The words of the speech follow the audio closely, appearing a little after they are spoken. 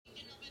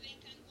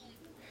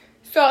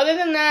So other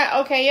than that,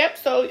 okay, yep.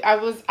 So I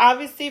was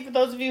obviously, for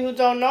those of you who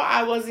don't know,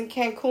 I was in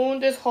Cancun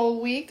this whole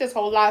week, this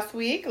whole last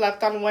week.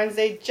 Left on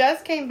Wednesday,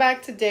 just came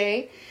back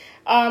today.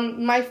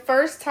 My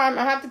first time,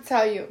 I have to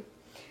tell you,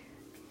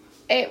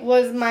 it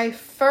was my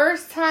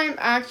first time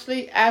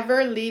actually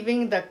ever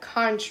leaving the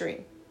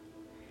country.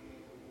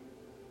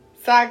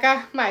 So I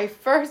got my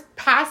first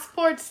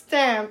passport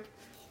stamp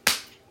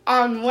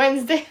on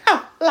Wednesday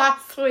of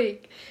last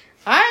week.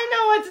 I didn't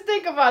know what to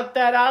think about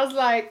that. I was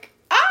like,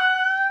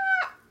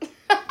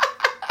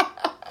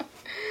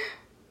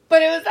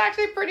 but it was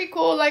actually pretty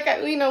cool. Like,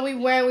 we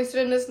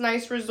stayed in this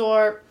nice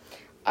resort.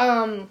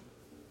 I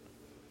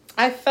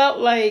felt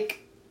like,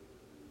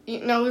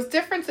 it was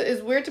different.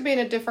 It's weird to be in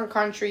a different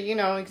country,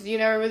 because you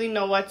never really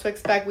know what to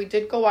expect. We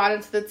did go out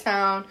into the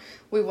town.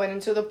 We went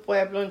into the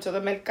pueblo, into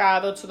the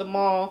mercado, to the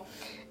mall,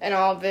 and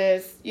all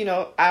this. We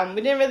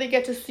didn't really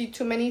get to see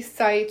too many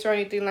sights or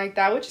anything like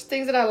that, which is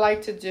things that I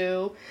like to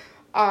do.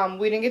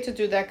 We didn't get to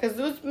do that because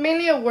it was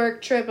mainly a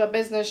work trip, a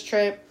business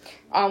trip.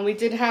 We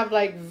did have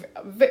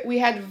we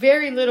had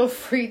very little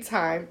free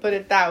time, put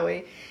it that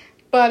way.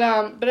 But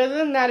other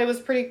than that, it was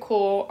pretty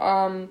cool.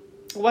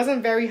 It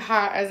wasn't very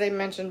hot, as I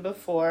mentioned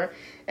before.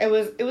 It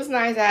was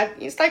nice.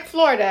 It's like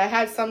Florida. I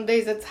had some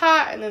days it's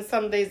hot, and then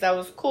some days that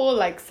was cool,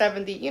 like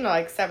 70,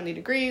 like 70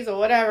 degrees or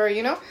whatever,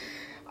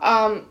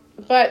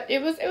 But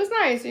it was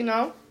nice,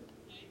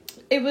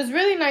 It was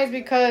really nice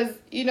because,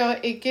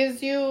 it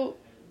gives you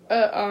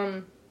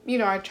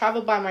I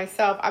travel by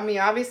myself. I mean,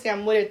 obviously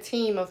I'm with a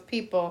team of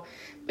people,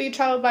 but you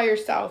travel by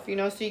yourself, so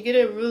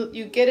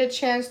you get a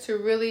chance to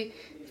really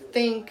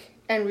think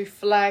and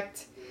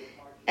reflect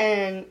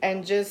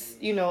and just,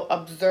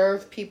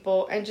 observe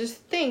people and just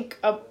think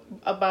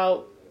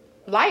about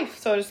life,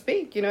 so to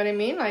speak, you know what I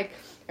mean? Like,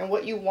 and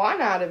what you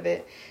want out of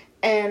it.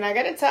 And I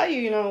got to tell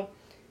you,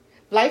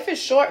 life is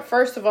short.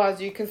 First of all,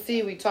 as you can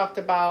see, we talked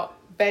about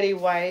Betty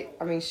White.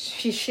 I mean,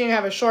 she didn't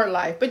have a short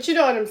life, but you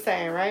know what I'm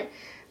saying, right?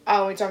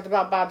 We talked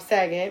about Bob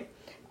Saget.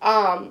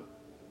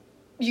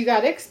 You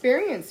got to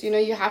experience,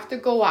 you have to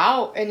go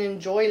out and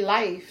enjoy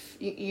life.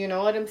 You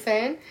know what I'm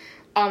saying?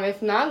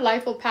 If not,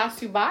 life will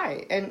pass you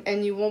by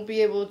and you won't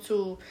be able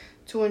to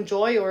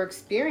enjoy or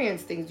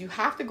experience things. You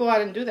have to go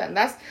out and do that. And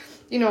that's,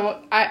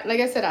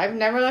 like I said, I've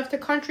never left the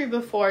country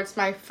before. It's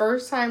my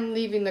first time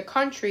leaving the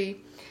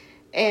country.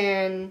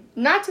 And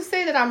not to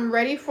say that I'm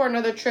ready for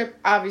another trip,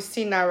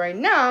 obviously not right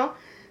now,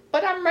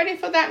 but I'm ready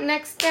for that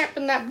next stamp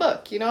in that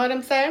book. You know what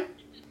I'm saying?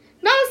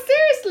 No,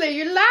 seriously,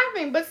 you're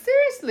laughing, but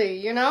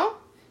seriously,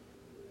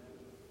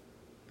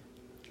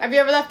 Have you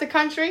ever left the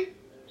country?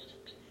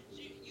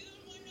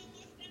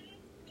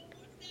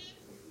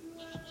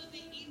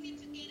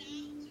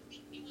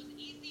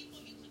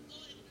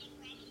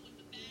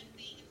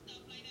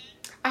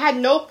 I had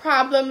no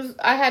problems.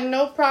 I had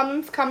no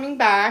problems coming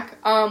back.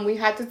 We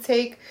had to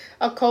take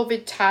a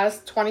COVID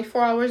test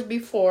 24 hours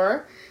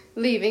before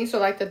leaving, so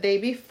like the day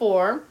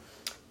before.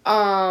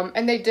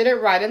 And they did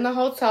it right in the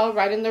hotel,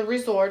 right in the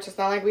resort. It's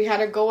not like we had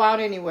to go out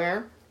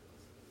anywhere.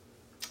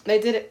 They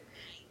did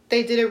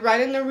it right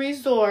in the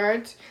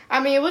resort. I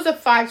mean, it was a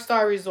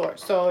 5-star resort,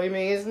 so I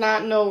mean, it's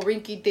not no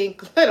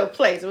rinky-dink little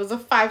place. It was a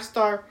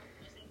 5-star.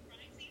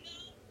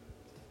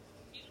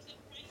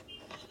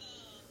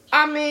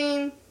 I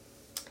mean,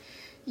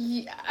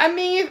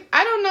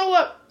 I don't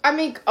know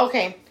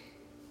okay.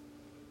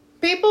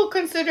 People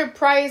consider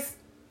price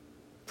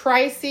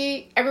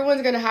pricey.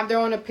 Everyone's going to have their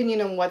own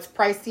opinion on what's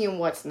pricey and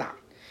what's not.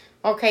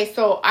 Okay,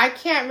 so I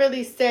can't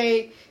really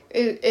say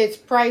it's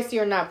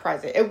pricey or not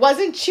pricey. It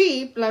wasn't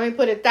cheap, let me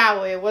put it that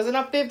way. It wasn't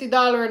a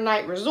 $50 a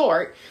night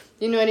resort.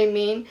 You know what I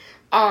mean?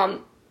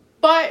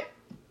 But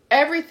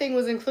everything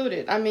was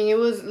included. I mean, it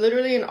was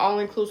literally an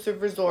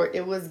all-inclusive resort.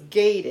 It was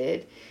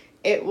gated.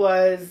 It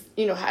was,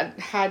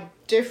 had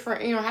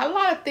different, had a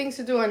lot of things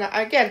to do. And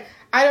again,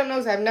 I don't know,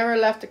 because I've never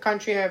left the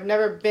country. I've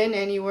never been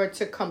anywhere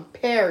to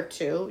compare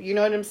to. You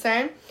know what I'm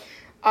saying?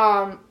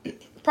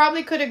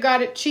 Probably could have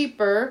got it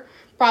cheaper.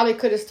 Probably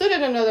could have stood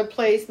at another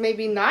place.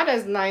 Maybe not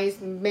as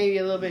nice. Maybe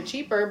a little bit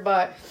cheaper.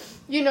 But,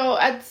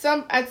 at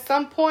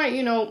some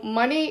point,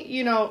 money,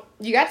 you got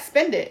to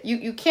spend it.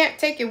 You can't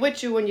take it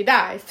with you when you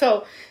die.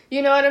 So,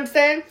 you know what I'm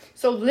saying?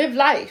 So live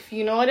life.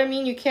 You know what I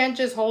mean? You can't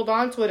just hold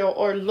on to it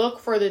or look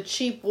for the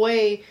cheap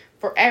way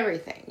for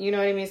everything. You know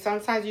what I mean?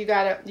 Sometimes you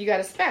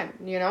gotta spend,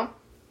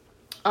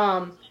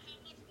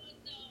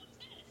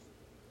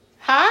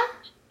 Huh?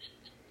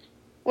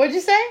 What'd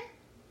you say?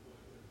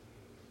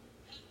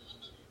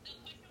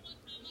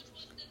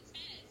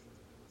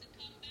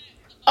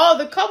 Oh,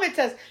 the COVID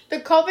test. The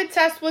COVID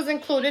test was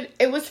included.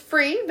 It was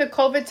free. The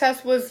COVID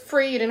test was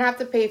free. You didn't have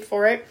to pay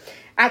for it.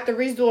 At the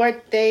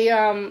resort, they,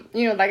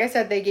 like I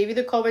said, they gave you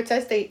the COVID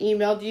test. They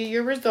emailed you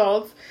your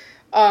results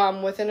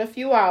within a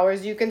few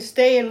hours. You can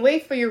stay and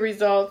wait for your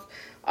results,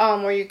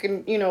 or you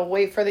can,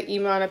 wait for the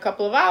email in a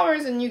couple of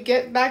hours, and you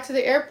get back to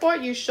the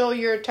airport. You show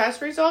your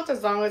test results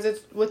as long as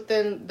it's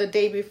within the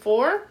day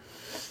before.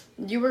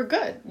 You were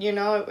good.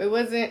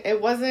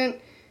 It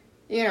wasn't.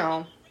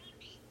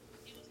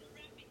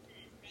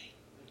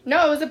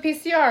 No, it was a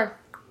PCR.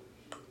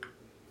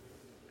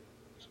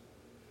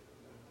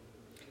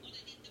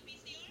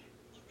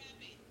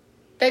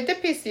 They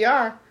did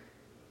PCR.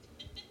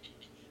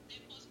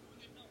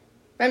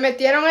 Me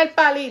metieron el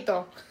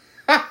palito.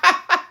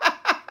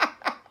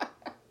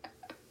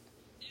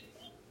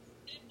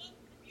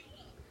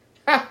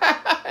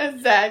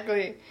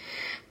 Exactly.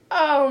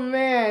 Oh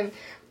man.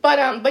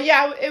 But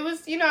yeah, it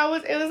was,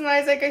 it was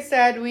nice. Like I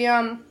said, we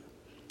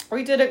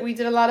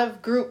did a lot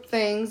of group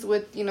things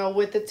with,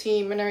 with the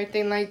team and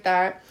everything like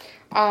that.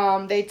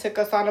 They took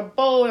us on a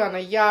boat, on a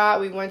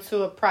yacht. We went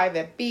to a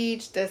private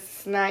beach,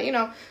 this and that,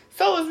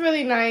 So it was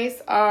really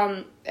nice.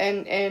 And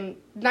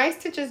nice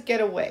to just get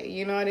away,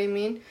 you know what I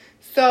mean?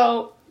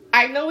 So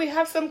I know we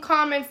have some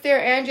comments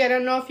there, Angie. I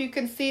don't know if you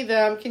can see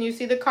them. Can you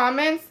see the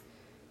comments?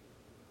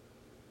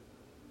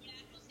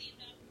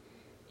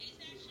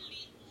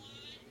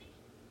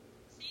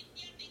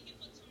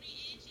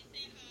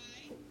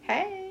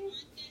 Hey.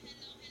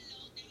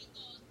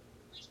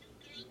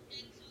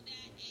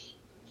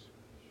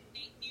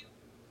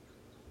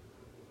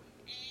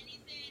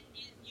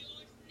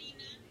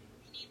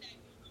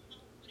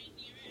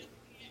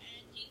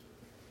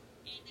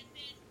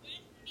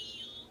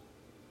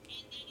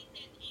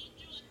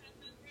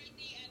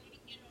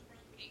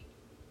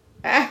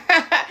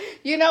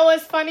 You know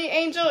what's funny,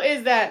 Angel,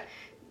 is that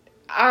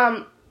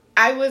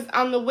I was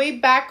on the way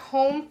back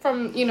home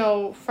from, I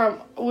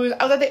was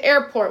at the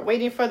airport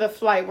waiting for the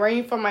flight,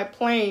 waiting for my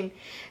plane,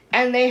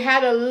 and they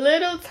had a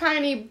little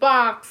tiny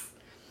box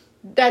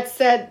that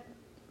said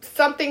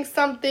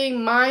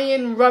something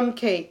Mayan rum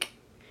cake.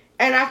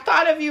 And I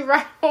thought of you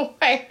right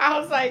away. I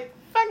was like,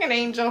 fucking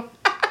Angel.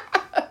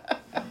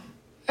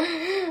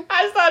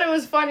 I just thought it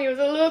was funny. It was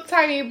a little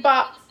tiny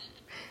box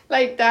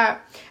like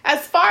that.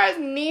 As far as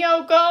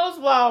Neo goes,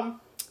 well,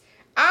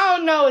 I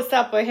don't know what's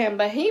up with him,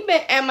 but he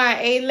been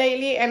MIA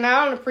lately, and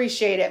I don't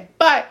appreciate it.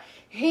 But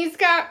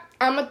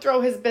I'm going to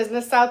throw his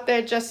business out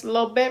there just a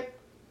little bit.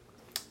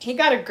 He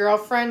got a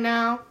girlfriend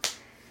now,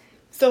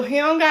 so he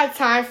don't got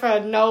time for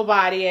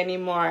nobody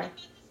anymore.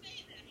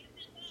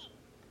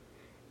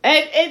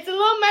 It's a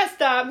little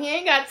messed up. He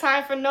ain't got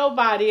time for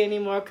nobody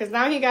anymore because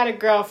now he got a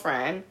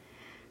girlfriend.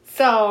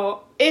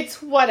 So it's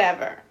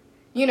whatever.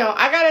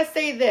 I got to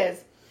say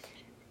this.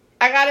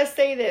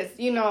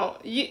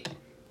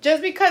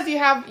 Just because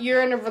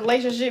you're in a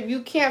relationship,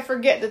 you can't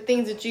forget the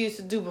things that you used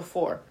to do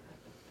before.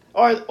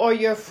 Or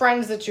your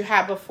friends that you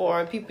had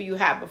before, or people you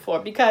had before.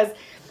 Because,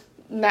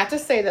 not to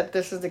say that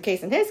this is the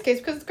case in his case,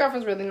 because his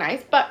girlfriend's really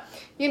nice, but,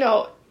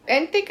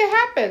 anything could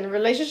happen.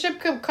 Relationship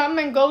could come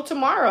and go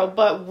tomorrow,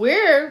 but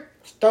we're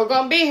still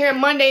going to be here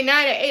Monday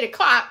night at 8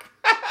 o'clock.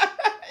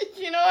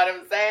 You know what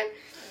I'm saying?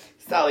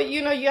 So,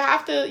 you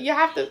have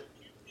to.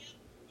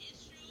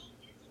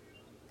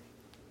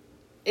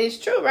 It's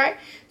true, right?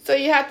 So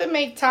you have to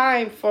make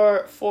time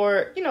for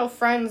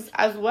friends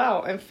as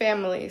well and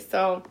family.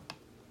 So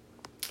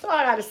that's all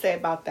I got to say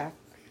about that.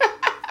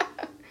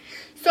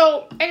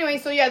 So anyway,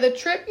 so yeah, the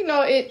trip,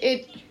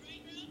 it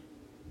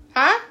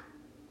huh?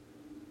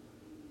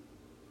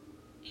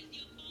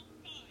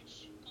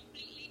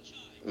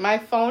 My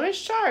phone is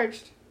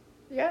charged.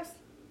 Yes.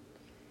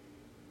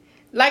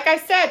 Like I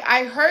said,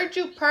 I heard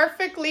you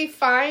perfectly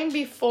fine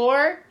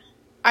before.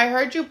 I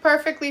heard you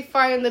perfectly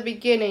fine in the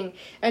beginning.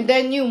 And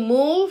then you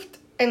moved.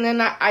 And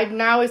then I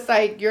now it's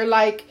like you're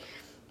like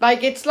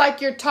it's like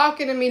you're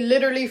talking to me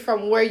literally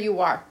from where you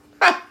are.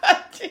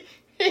 I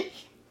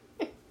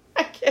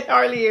can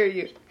hardly hear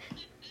you.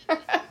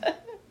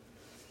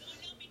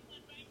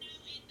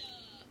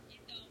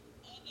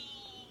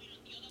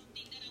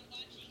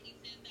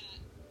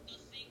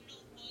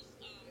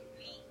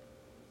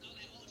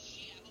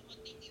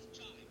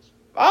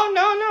 Oh,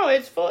 no,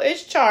 it's full.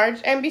 It's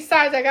charged. And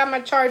besides, I got my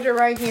charger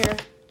right here,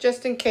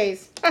 just in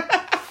case.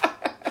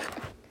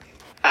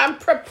 I'm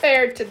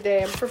prepared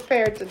today.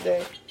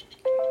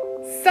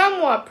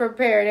 Somewhat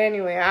prepared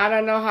anyway. I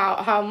don't know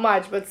how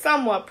much, but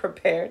somewhat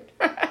prepared.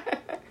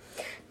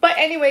 But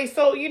anyway,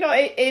 so,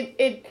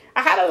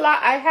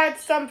 I had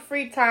some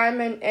free time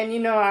and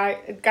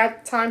I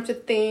got time to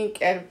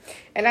think and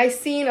I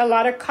seen a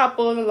lot of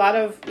couples, a lot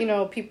of,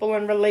 people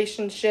in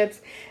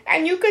relationships,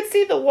 and you could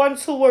see the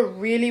ones who were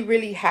really,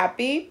 really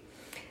happy,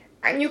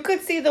 and you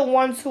could see the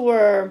ones who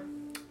were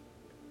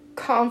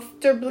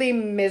comfortably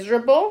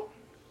miserable,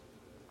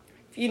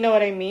 if you know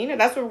what I mean, and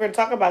that's what we're going to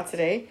talk about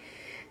today.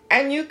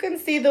 And you can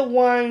see the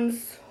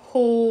ones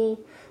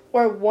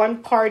where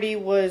one party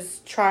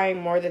was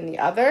trying more than the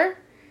other.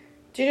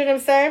 Do you know what I'm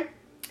saying?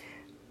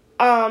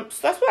 So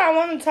that's what I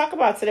want to talk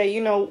about today.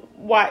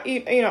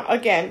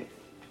 Again,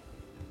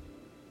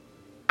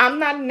 I'm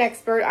not an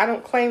expert. I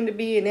don't claim to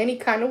be in any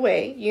kind of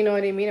way. You know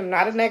what I mean? I'm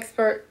not an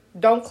expert.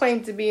 Don't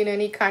claim to be in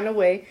any kind of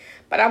way.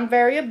 But I'm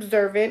very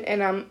observant,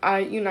 and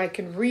I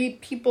can read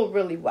people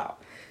really well.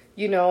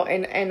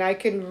 And I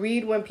can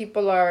read when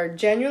people are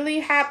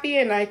genuinely happy,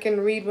 and I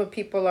can read when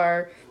people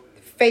are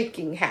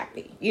faking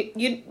happy.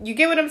 You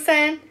get what I'm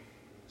saying?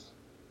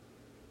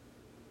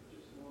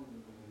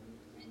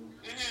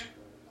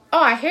 Oh,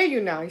 I hear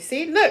you now. You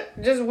see? Look,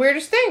 just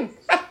weirdest thing.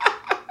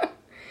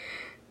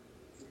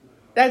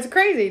 That's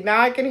crazy. Now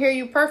I can hear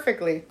you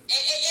perfectly. It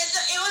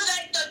was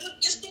like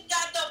you still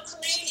got the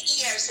clean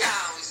ears.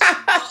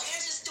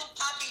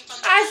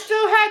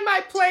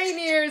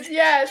 13 years,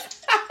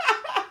 yes.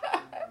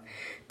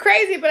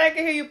 Crazy, but I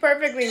can hear you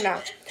perfectly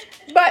now.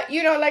 But,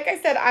 you know, like I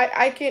said,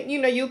 I can, you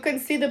know, you can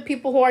see the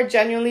people who are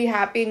genuinely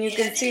happy, and you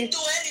can see.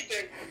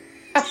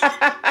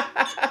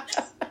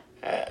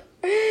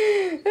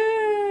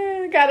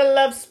 Gotta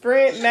love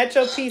Sprint,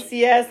 Metro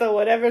PCS, or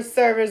whatever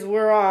service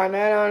we're on.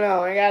 I don't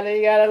know. You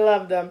gotta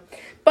love them.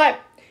 But,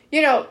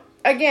 you know,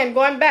 again,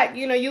 going back,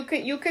 you know, you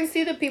can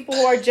see the people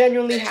who are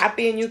genuinely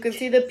happy, and you can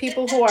see the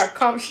people who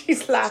are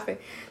she's laughing.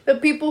 The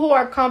people who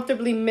are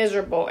comfortably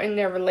miserable in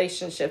their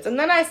relationships. And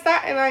then I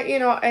sat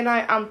and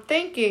I'm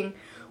thinking,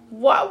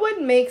 what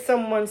would make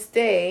someone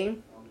stay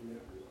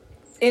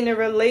in a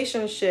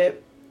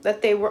relationship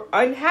that they were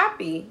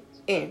unhappy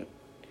in?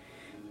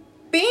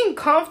 Being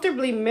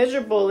comfortably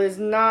miserable is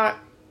not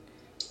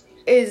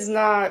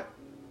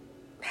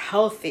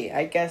healthy,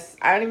 I guess.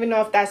 I don't even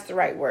know if that's the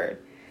right word.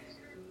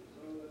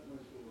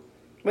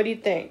 What do you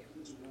think?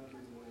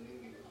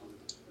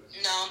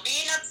 No,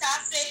 being a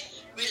toxic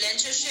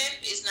relationship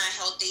is not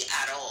healthy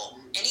at all.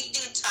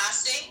 Anything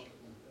toxic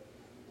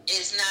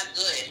is not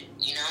good.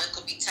 You know, it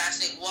could be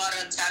toxic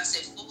water,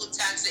 toxic food,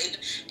 toxic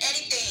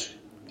anything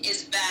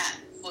is bad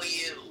for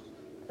you.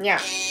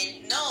 Yeah.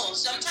 And no,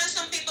 sometimes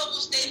some people will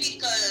stay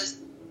because,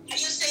 how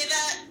you say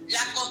that? La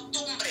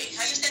costumbre.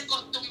 How you say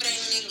costumbre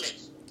in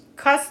English?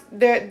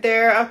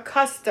 They're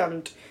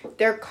accustomed.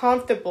 They're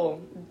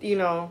comfortable. You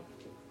know,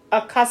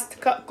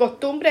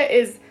 costumbre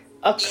is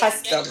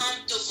accustomed.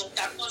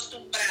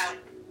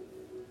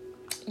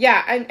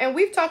 Yeah, and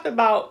we've talked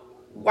about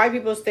why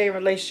people stay in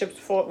relationships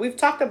before. We've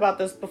talked about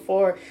this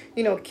before.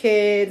 You know,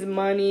 kids,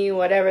 money,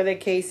 whatever the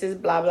case is,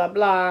 blah, blah,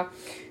 blah.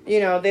 You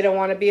know, they don't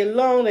want to be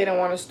alone. They don't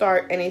want to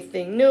start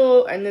anything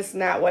new and this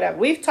and that, whatever.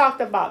 We've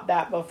talked about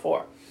that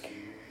before.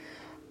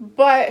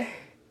 But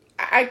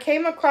I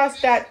came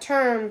across that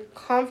term,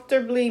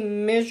 comfortably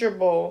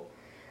miserable,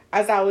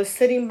 as I was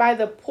sitting by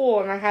the pool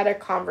and I had a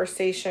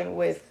conversation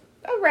with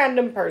a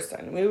random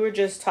person. We were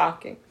just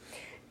talking.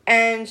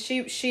 And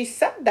she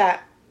said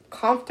that,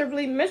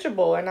 comfortably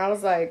miserable. And I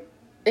was like,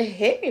 it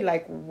hit me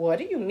like, what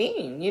do you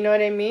mean? You know what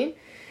I mean?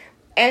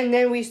 And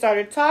then we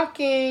started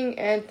talking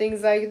and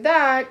things like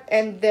that.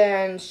 And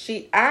then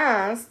she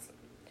asked,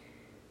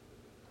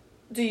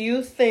 do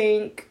you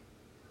think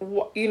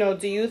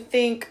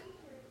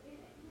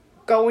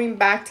going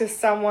back to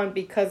someone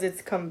because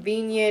it's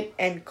convenient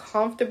and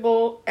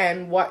comfortable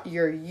and what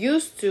you're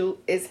used to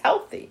is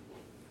healthy?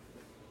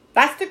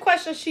 That's the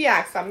question she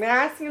asked. I'm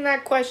asking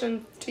that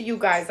question to you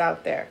guys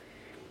out there.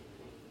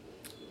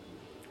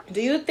 Do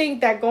you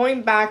think that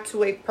going back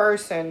to a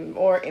person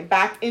or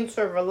back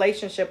into a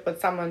relationship with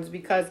someone's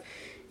because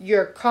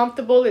you're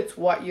comfortable, it's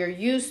what you're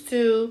used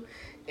to,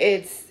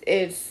 it's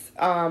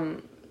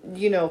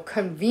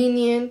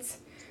convenient?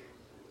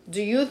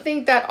 Do you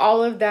think that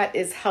all of that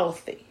is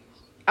healthy?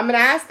 I'm going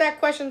to ask that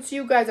question to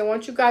you guys. I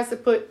want you guys to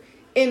put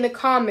in the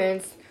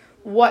comments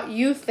what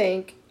you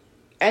think.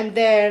 And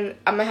then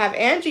I'm going to have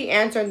Angie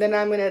answer. And then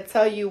I'm going to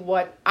tell you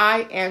what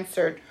I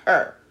answered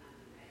her.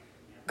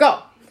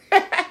 Go.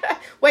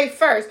 Wait,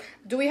 first,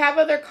 do we have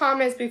other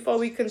comments before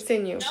we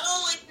continue?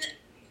 No.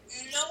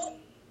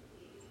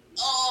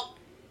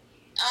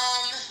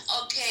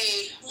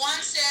 Okay.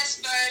 One says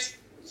first,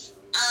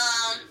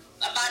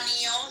 about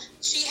Neil,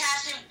 she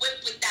has him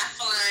whipped with that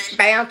flying.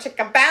 Bow,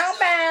 chicka, bow,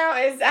 bow.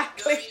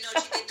 Exactly. You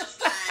know, she did the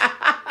flying.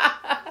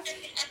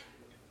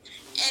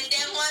 And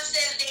then one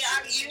says they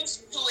are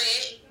used to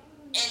it.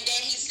 And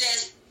then he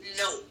says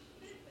no.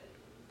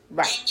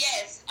 Right. And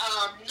yes,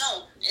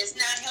 no, it's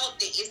not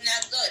healthy. It's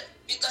not good.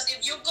 Because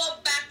if you go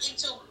back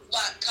into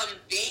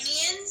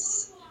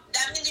convenience,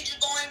 that means that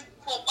you're going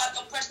for what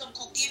the person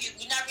could give you.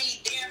 You're not really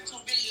there to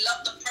really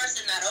love the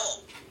person at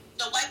all.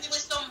 So why be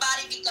with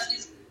somebody because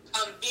it's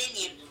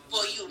convenient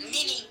for you?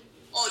 Meaning,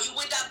 you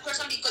with that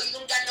person because you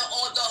don't got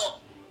all the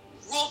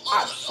roof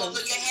over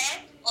your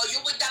head? Or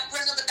you with that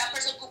person because that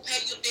person could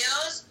pay your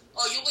bills?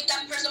 Or you with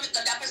that person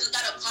because that person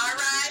got a car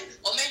ride?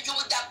 Or maybe you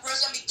with that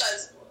person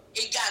because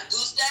it got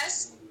goose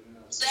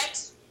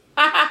sex?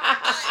 But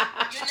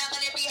you're not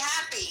going to be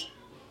happy.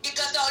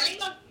 Because the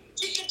little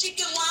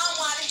chicken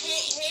wow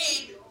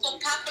hey, for a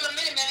couple of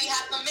minutes, maybe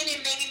half a minute,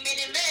 maybe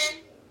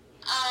minute.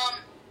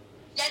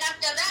 Then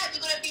after that,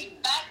 you're going to be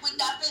back with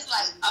that face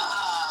like,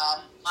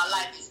 my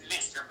life is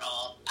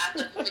miserable.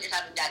 After finish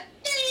having that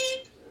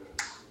ding.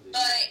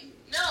 But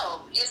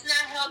no, it's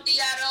not healthy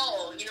at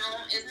all. You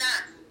know, it's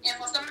not. And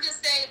for somebody to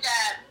say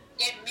that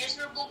they're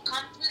miserable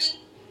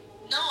completely,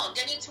 no,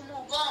 they need to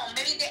move on.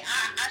 Maybe they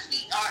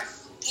are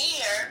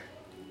scared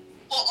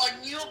for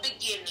a new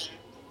beginning,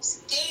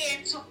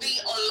 scared to be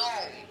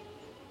alone.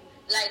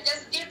 Like,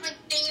 there's different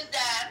things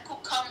that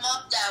could come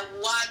up that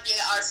why they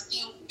are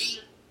still being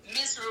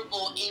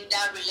miserable in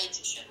that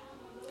relationship.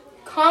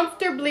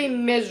 Comfortably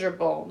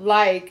miserable.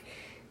 Like,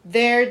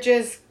 they're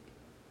just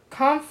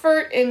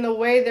comfort in the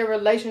way their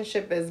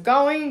relationship is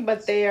going,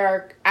 but they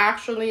are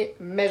actually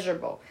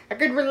miserable. I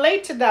could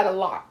relate to that a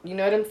lot. You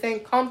know what I'm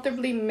saying?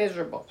 Comfortably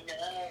miserable.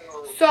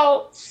 No.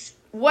 So,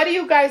 what do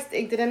you guys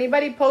think? Did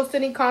anybody post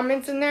any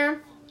comments in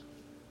there?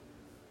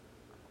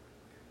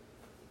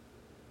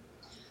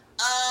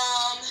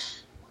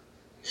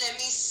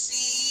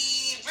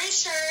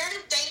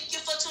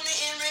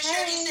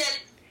 Shirley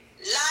said,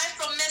 live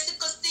from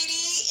Mexico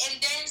City,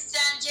 and then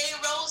Sanjay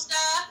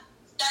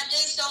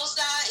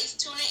Sosa is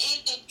tuning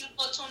in. Thank you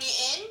for tuning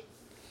in.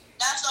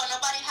 That's all.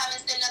 Nobody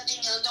haven't said nothing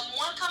else. The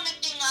one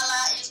commenting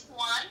Allah is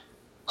Juan,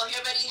 but he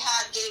already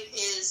gave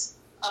his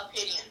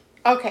opinion.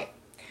 Okay.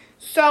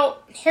 So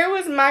here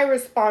was my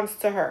response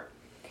to her,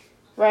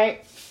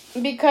 right?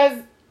 Because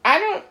I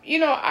don't,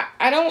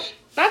 I don't,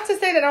 not to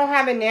say that I don't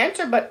have an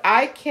answer, but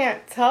I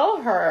can't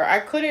tell her. I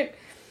couldn't,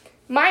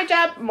 my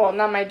job, well,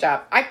 not my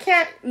job. I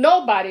can't,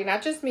 nobody,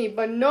 not just me,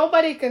 but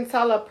nobody can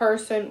tell a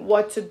person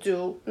what to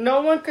do.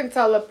 No one can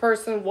tell a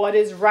person what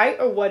is right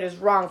or what is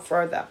wrong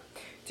for them.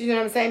 Do you know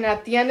what I'm saying?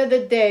 At the end of the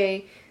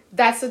day,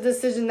 that's a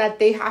decision that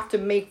they have to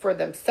make for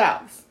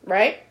themselves,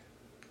 right?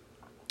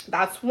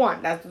 That's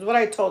one. That's what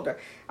I told her.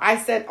 I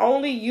said,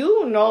 only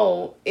you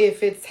know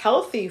if it's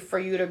healthy for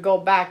you to go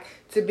back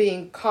to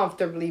being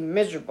comfortably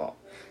miserable.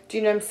 Do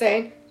you know what I'm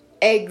saying?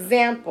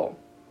 Example.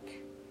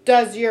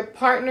 Does your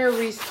partner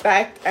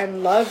respect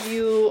and love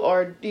you,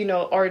 or,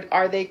 or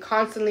are they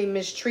constantly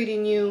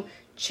mistreating you,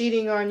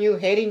 cheating on you,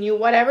 hating you,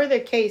 whatever the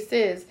case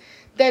is?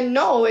 Then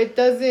no, it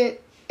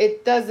doesn't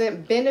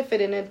benefit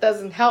and it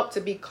doesn't help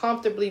to be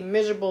comfortably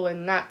miserable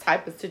in that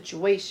type of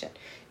situation.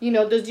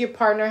 Does your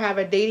partner have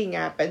a dating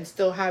app and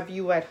still have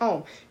you at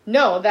home?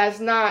 No, that's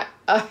not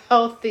a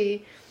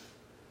healthy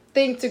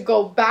thing to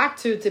go back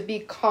to be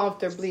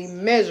comfortably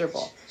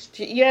miserable.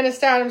 You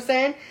understand what I'm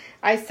saying?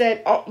 I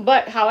said,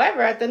 but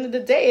however, at the end of the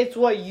day, it's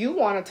what you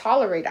want to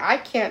tolerate. I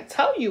can't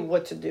tell you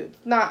what to do.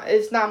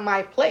 It's not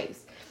my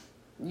place.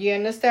 You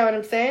understand what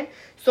I'm saying?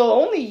 So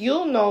only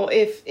you'll know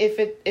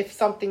if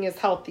something is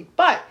healthy.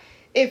 But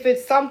if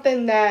it's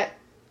something that,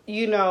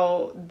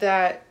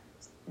 that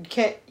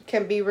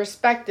can be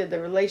respected, the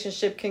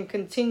relationship can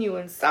continue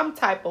in some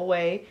type of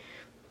way,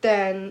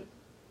 then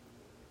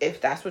if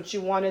that's what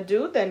you want to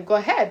do, then go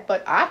ahead.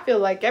 But I feel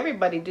like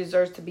everybody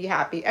deserves to be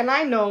happy. And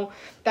I know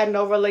that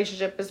no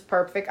relationship is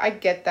perfect. I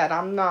get that.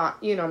 I'm not,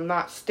 I'm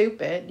not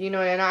stupid,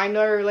 and I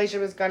know a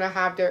relationship is going to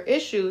have their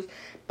issues.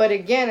 But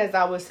again, as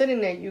I was sitting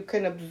there, you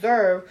can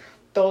observe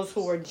those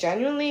who were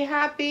genuinely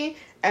happy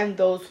and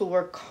those who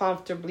were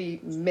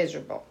comfortably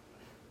miserable.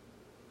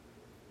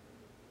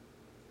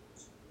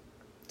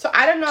 So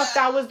I don't know if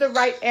that was the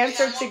right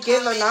answer to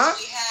give or not.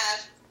 We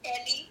have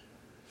Kelly.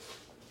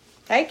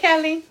 Hey,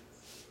 Kelly.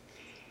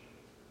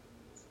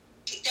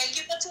 Thank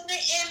you for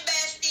tuning in,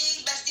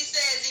 Bestie. Bestie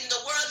says, in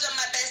the words of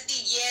my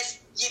bestie,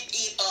 yes, you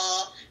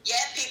people. Yeah,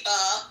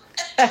 people.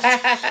 And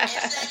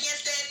Sonia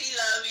said, we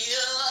love you.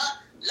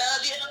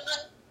 Love you.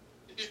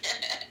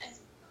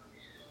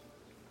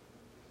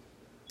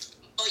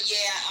 But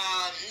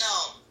yeah,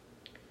 no.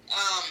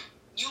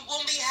 You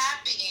won't be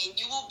happy and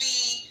you will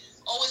be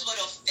always with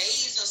a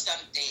phase or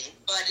something.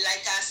 But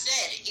like I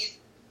said, it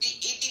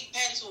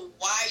depends on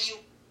why you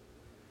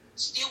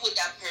still with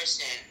that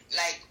person.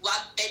 Like,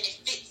 what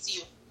benefits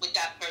you with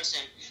that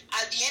person.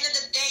 At the end of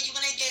the day, you're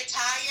going to get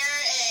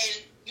tired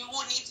and you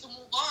will need to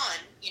move on,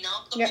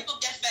 So people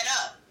get fed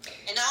up.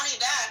 And not only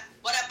that,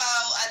 what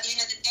about at the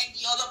end of the day,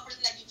 the other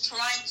person that you're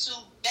trying to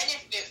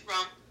benefit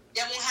from,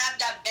 they won't have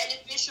that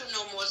beneficial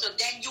no more. So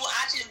then you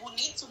actually will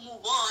need to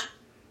move on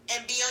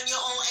and be on your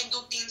own and do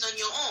things on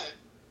your own.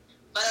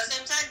 But at the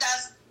same time,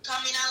 that's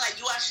coming out like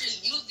you actually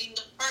using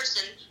the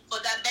person for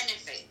that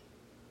benefit.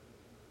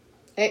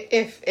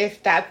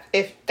 If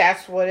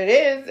that's what it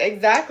is,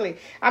 exactly.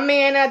 I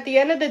mean, at the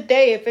end of the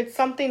day, if it's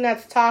something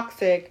that's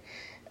toxic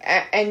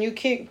and you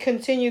can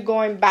continue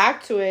going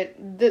back to it,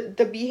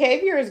 the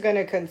behavior is going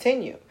to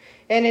continue.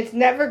 And it's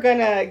never going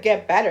to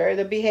get better.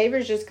 The behavior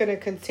is just going to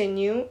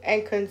continue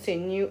and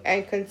continue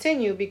and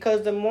continue,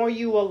 because the more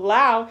you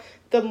allow,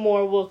 the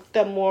more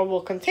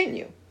will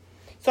continue.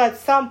 So at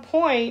some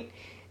point,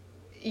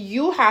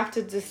 you have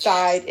to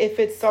decide if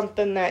it's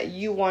something that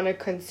you want to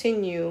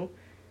continue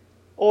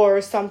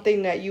or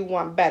something that you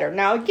want better.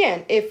 Now,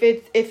 again, if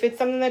it's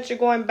something that you're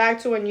going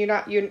back to and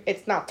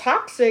it's not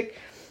toxic,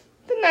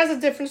 then that's a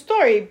different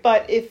story.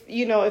 But if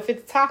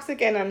it's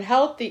toxic and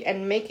unhealthy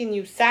and making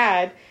you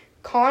sad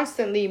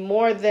constantly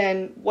more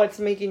than what's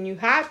making you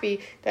happy,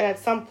 then at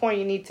some point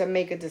you need to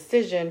make a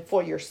decision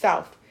for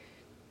yourself.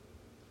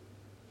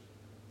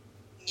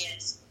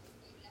 Yes,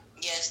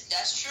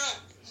 that's true.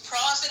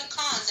 Pros and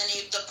cons, and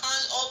if the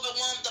cons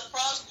overwhelm the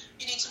pros,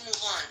 you need to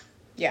move on.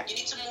 Yeah. You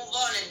need to move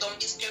on and don't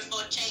be scared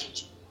for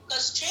change,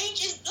 because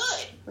change is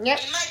good. Yep.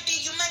 You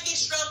might be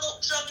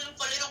struggling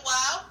for a little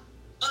while,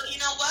 but you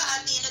know what?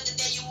 At the end of the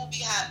day, you will be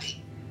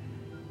happy.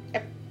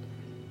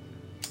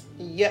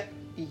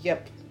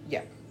 Yep.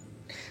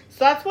 So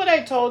that's what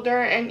I told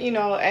her, and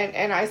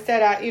and I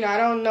said, I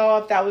don't know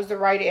if that was the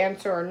right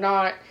answer or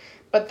not,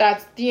 but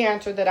that's the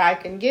answer that I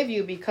can give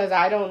you, because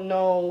I don't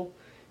know.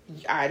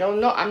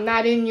 I'm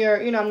not in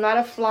your, I'm not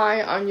a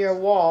fly on your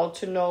wall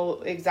to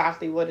know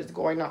exactly what is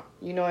going on.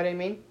 You know what I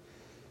mean?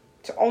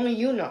 So only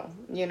you know.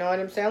 You know what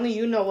I'm saying? Only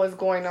you know what's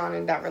going on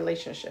in that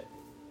relationship.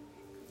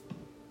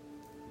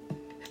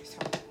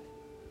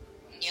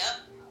 Yep.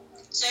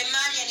 So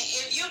imagine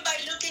if by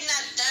looking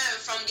at them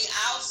from the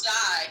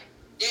outside,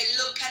 they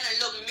kind of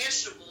look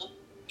miserable.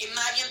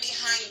 imagine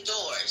behind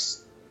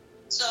doors.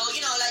 So,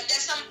 you know, like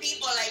there's some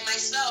people like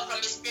myself from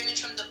experience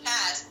from the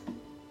past.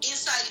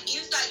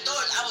 Inside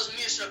doors, I was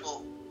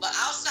miserable. But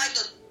outside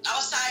of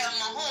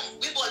my home,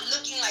 we were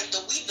looking like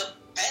we the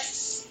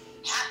best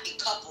happy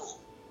couple.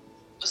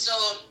 So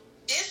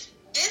this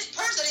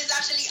person is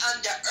actually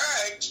on the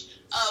urge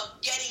of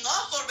getting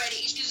off already.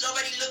 She's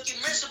already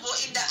looking miserable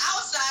in the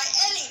outside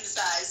and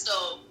inside.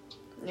 So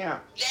yeah,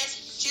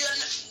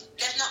 there's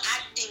no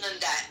acting on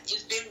that.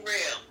 It's been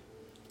real.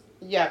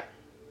 Yeah.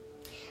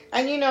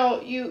 And you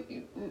know,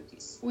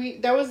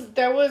 there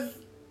was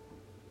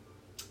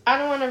I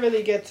don't want to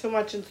really get too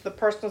much into the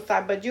personal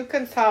side, but you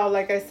can tell,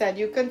 like I said,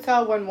 you can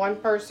tell when one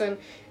person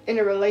in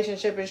a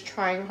relationship is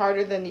trying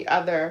harder than the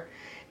other.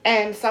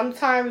 And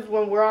sometimes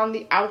when we're on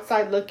the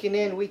outside looking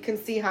in, we can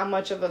see how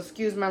much of a,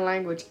 excuse my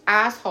language,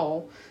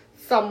 asshole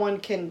someone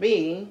can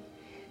be.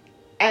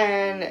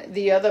 And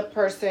the other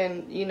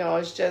person, you know,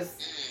 is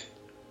just,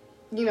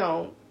 you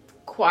know,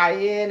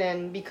 quiet,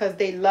 and because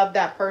they love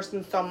that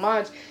person so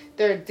much,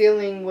 they're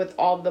dealing with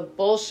all the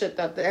bullshit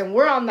and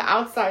we're on the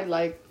outside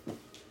like,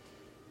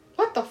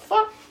 what the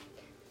fuck?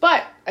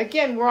 But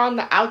again, we're on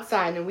the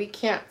outside and we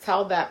can't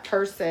tell that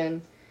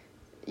person,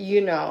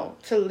 you know,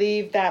 to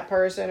leave that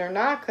person or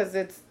not, because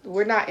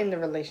we're not in the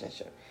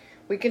relationship.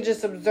 We can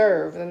just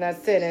observe and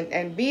that's it,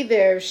 and be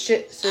there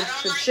shit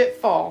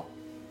fall.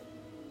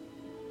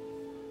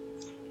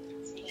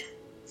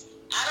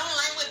 I don't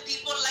like when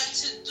people like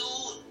to do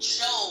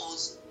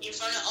shows in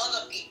front of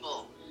other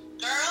people.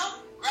 Girl,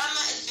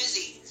 grandma is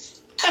busy.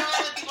 I don't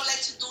like when people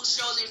like to do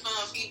shows in front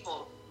of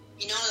people.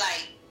 You know,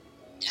 like,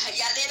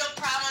 your little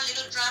problem,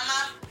 little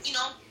drama, you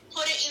know,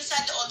 put it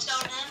inside the hotel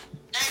room,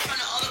 not in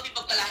front of other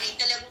people, because la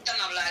gente le gusta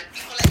hablar.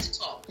 People like to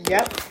talk.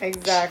 Yep,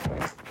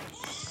 exactly.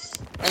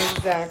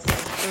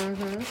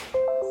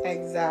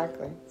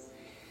 Exactly.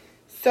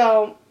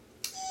 So,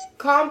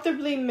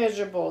 comfortably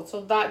miserable.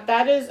 So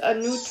that is a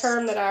new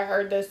term that I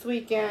heard this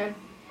weekend,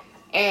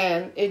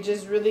 and it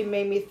just really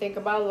made me think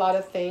about a lot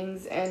of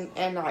things, and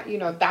you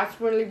know,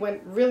 that's really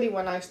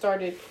when I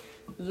started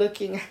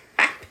looking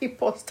at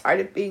people,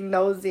 started being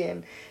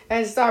nosy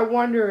and start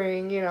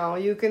wondering, you know,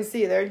 you can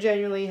see they're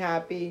genuinely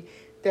happy.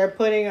 They're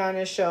putting on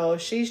a show.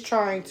 She's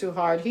trying too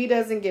hard. He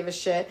doesn't give a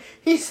shit.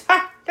 You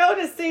start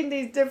noticing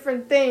these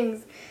different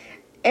things.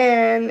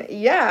 And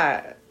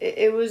yeah,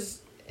 it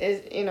was,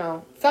 you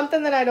know,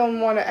 something that I don't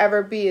want to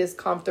ever be is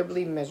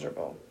comfortably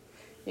miserable.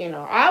 You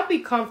know, I'll be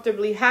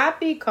comfortably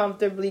happy,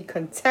 comfortably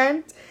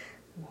content,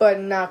 but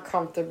not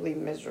comfortably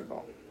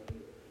miserable.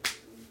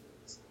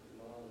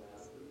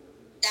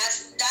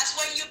 That's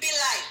when you be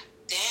like,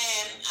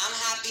 damn, I'm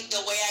happy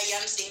the way I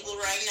am single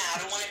right now. I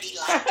don't want to be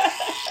like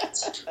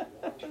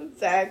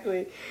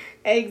that.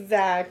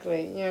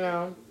 Exactly, you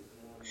know.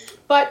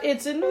 But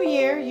it's a new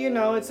year, you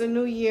know, so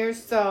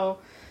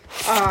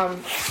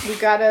we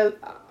gotta,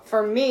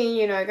 for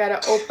me, you know, I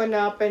gotta open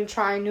up and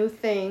try new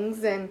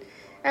things and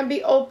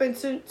be open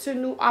to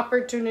new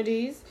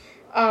opportunities,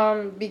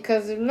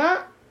 because if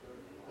not,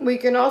 we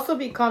can also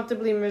be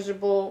comfortably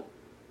miserable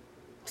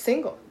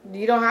single.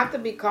 You don't have to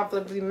be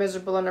comfortably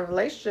miserable in a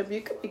relationship.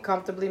 You could be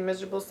comfortably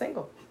miserable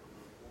single.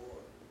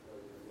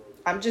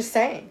 I'm just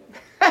saying.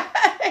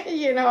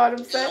 You know what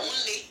I'm saying?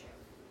 Lonely.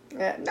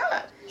 Yeah,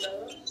 not.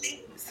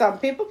 Lonely. Some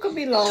people could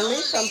be lonely.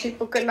 Some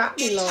people could not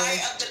be lonely. Tired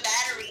of the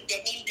battery.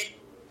 They need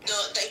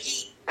the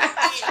heat.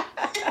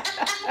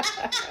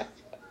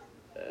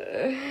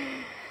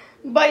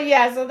 But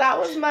yeah, so that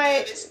was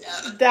my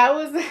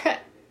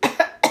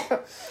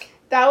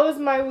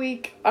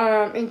week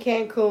in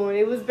Cancun.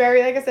 It was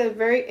very, like I said,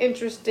 very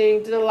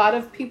interesting. Did a lot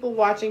of people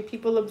watching,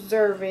 people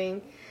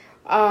observing,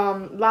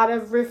 a lot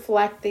of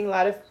reflecting, a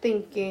lot of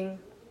thinking,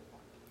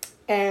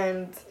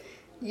 and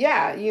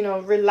yeah, you know,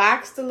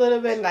 relaxed a little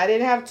bit. And I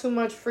didn't have too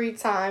much free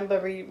time,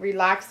 but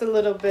relaxed a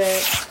little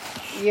bit.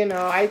 You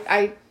know,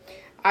 I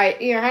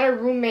you know, had a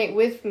roommate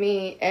with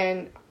me,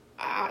 and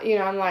you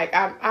know, I'm like,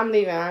 I'm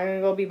leaving. I'm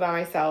gonna go be by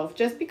myself,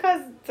 just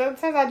because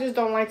sometimes I just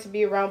don't like to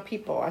be around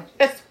people. I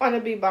just want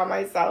to be by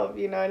myself.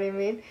 You know what I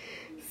mean?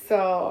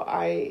 So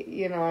I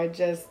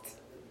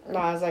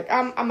was like,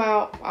 I'm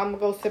out. I'm gonna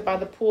go sit by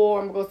the pool.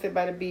 I'm gonna go sit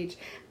by the beach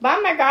by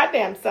my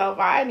goddamn self.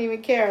 I didn't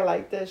even care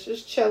like this,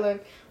 just chilling.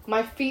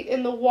 My feet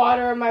in the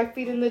water, my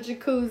feet in the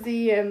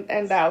jacuzzi,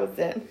 and that was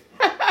it.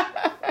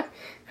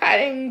 I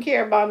didn't even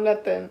care about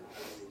nothing.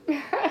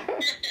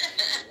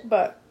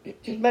 But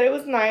it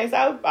was nice.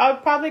 I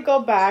would probably go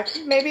back,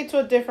 maybe to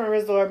a different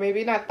resort,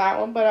 maybe not that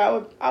one, but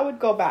I would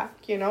go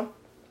back, you know.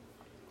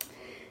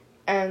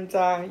 And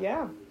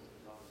yeah,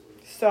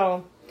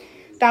 so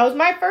that was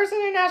my first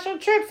international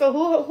trip. So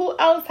who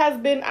else has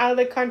been out of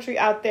the country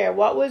out there?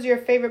 What was your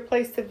favorite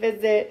place to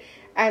visit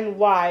and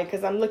why?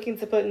 Because I'm looking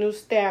to put new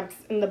stamps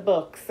in the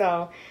book.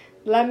 So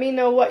let me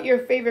know what your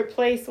favorite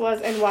place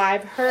was and why.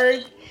 I've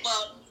heard.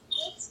 Well,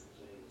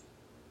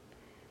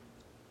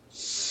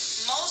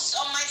 most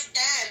of my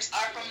stamps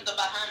are from the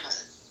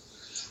Bahamas.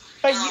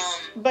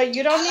 But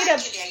you don't need I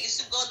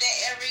used to go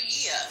there every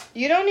year.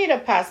 You don't need a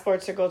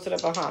passport to go to the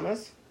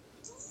Bahamas.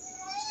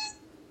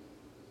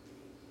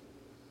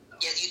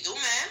 Yes, you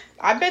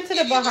I've been to the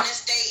If you're gonna Bahamas.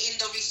 stay in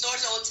the resort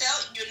or hotel,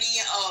 you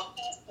need a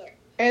passport.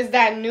 Is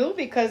that new?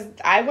 Because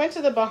I went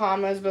to the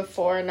Bahamas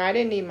before and I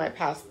didn't need my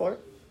passport.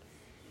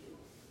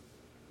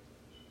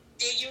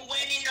 Did you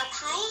went in a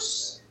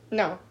cruise?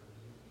 No.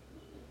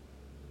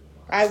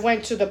 I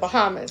went to the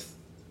Bahamas.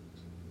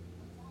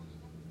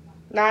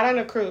 Not on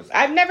a cruise.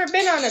 I've never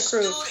been on a You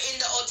cruise. stood in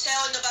the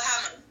hotel in the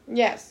Bahamas.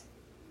 Yes.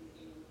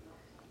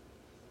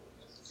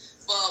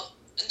 Well,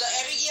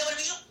 every year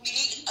we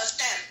need a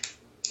stamp.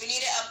 We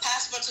needed a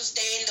passport to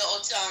stay in the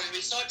hotel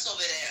resorts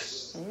over there.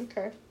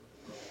 Okay.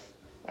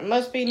 It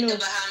must be In new. the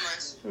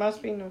Bahamas.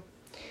 Must be new.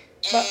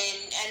 And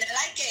I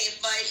like it,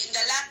 but in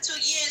the last 2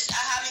 years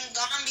I haven't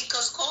gone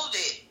because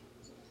COVID.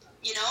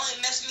 You know,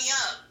 it messed me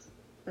up.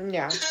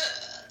 Yeah.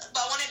 But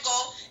I want to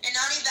go, and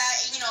not only that,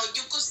 you know,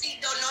 you could see,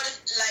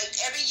 notice, like,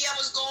 every year I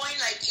was going,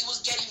 like, it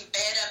was getting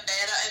better,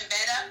 and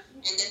better,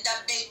 and then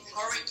that big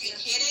hurricane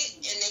hit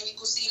it, and then you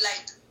could see,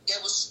 like, they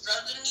was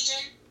struggling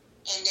again,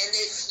 and then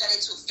they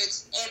started to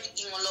fix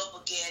everything all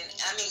over again.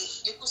 I mean,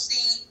 you could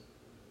see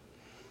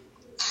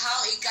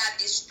how it got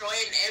destroyed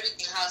and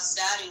everything, how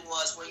sad it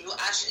was when you're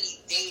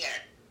actually there,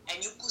 and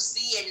you could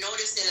see and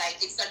notice it, like,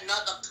 it's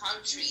another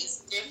country,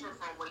 it's different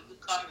from where you're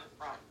coming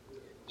from,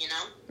 you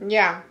know?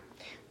 Yeah.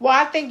 Well,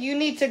 I think you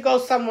need to go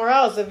somewhere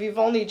else if you've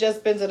only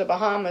just been to the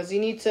Bahamas. You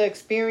need to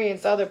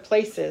experience other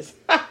places.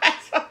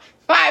 That's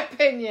my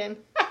opinion.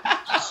 That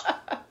was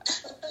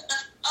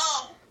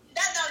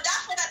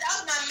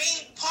my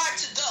main part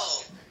to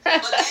go. But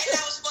then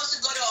I was supposed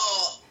to go to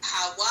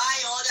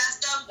Hawaii, all that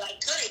stuff, but I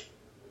couldn't.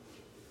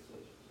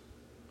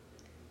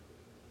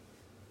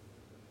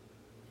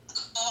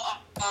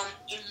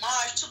 In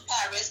March to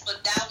Paris,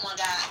 but that one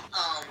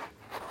got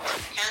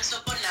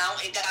canceled for now.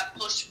 It got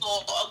pushed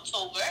for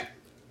October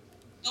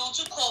due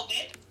to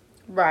COVID.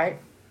 Right.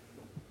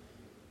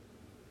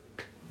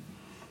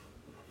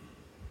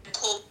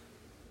 Cool.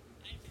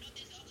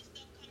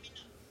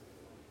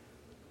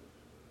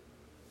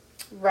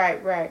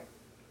 Right.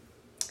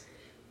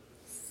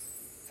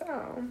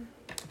 So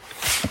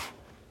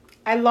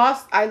I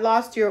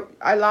lost you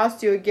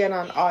again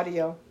on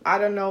audio. I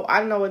don't know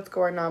what's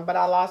going on, but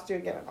I lost you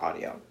again on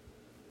audio.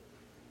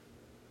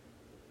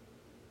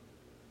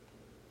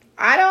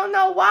 I don't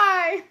know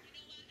why.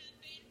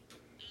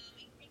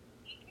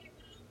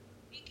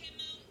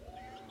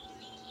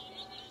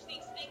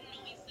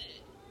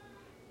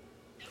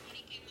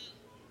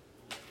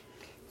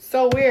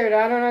 So weird.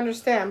 I don't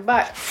understand,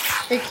 but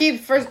it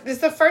keeps This is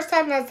the first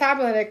time that's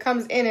happened. It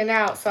comes in and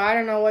out, so I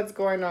don't know what's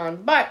going on.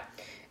 But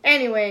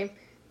anyway,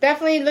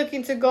 definitely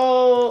looking to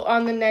go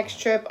on the next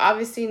trip.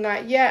 Obviously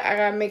not yet. I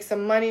gotta make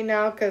some money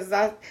now because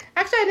I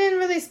didn't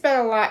really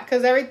spend a lot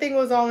because everything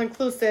was all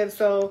inclusive.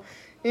 So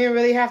you didn't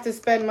really have to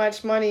spend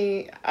much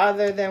money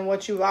other than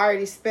what you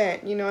already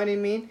spent. You know what I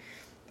mean?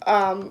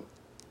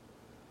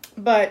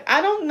 But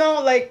I don't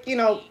know, like, you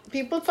know,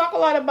 people talk a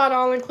lot about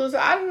all-inclusive.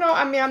 I don't know.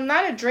 I mean, I'm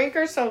not a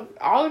drinker, so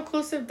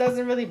all-inclusive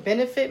doesn't really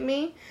benefit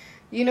me.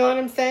 You know what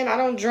I'm saying? I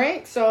don't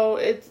drink, so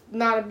it's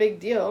not a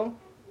big deal.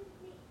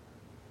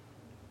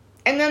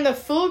 And then the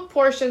food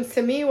portions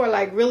to me were,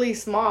 like, really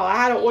small. I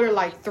had to order,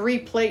 like, 3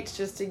 plates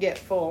just to get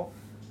full.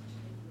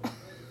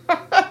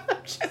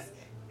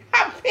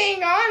 I'm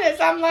being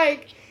honest. I'm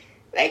like,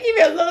 they give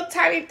you a little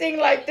tiny thing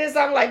like this.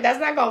 I'm like, that's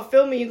not going to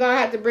fill me. You're going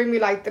to have to bring me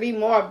like 3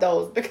 more of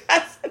those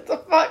because what the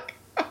fuck?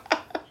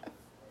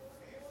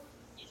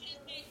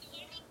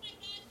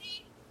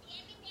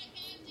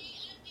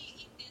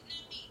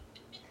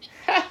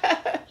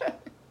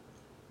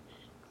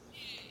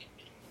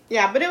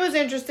 Yeah, but it was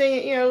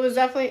interesting. You know, it was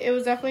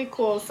definitely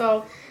cool.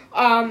 So,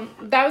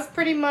 that was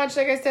pretty much,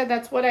 like I said,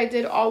 that's what I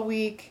did all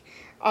week.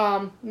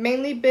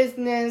 Mainly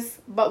business,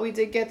 but we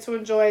did get to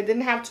enjoy.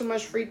 Didn't have too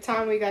much free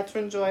time. We got to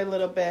enjoy a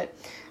little bit.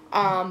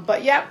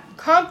 But yeah,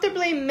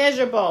 comfortably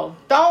miserable.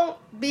 Don't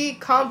be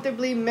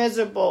comfortably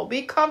miserable.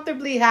 Be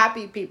comfortably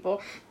happy,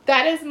 people.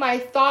 That is my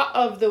thought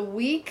of the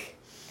week.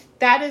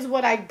 That is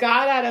what I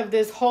got out of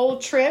this whole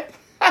trip.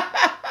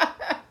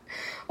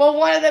 Well,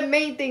 one of the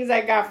main things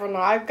I got from it,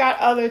 I've got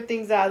other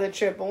things out of the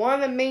trip, but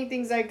one of the main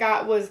things I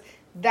got was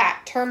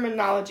that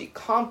terminology,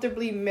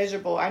 comfortably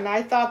miserable. And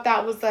I thought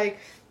that was like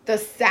the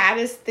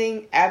saddest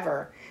thing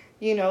ever,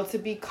 you know, to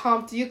be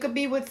you could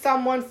be with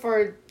someone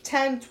for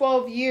 10,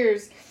 12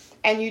 years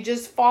and you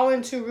just fall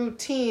into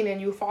routine and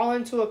you fall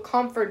into a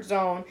comfort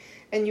zone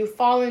and you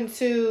fall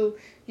into,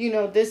 you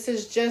know, this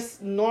is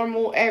just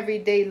normal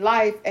everyday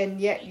life and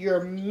yet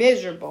you're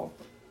miserable.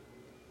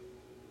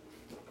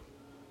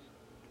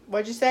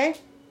 What'd you say?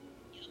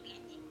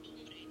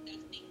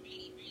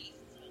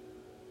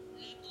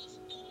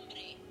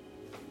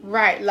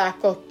 Right, la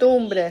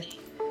costumbre.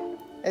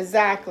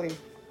 Exactly.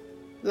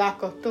 La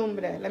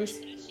costumbre. Let me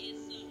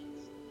see.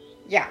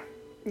 Yeah,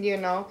 you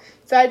know.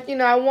 So, I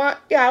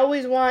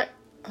always want,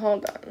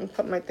 hold on, let me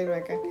put my thing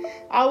back in.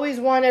 I always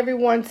want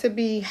everyone to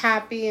be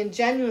happy and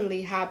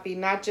genuinely happy,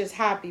 not just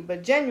happy,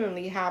 but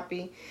genuinely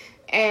happy.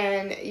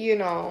 And, you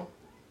know,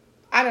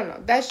 I don't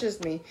know. That's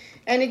just me.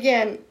 And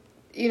again,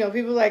 you know,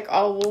 people are like,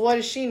 oh, well, what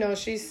does she know?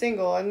 She's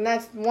single. And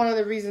that's one of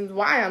the reasons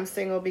why I'm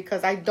single,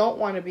 because I don't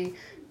want to be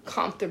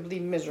comfortably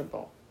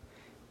miserable.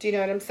 Do you know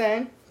what I'm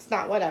saying? It's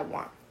not what I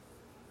want.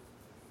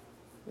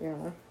 You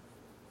know?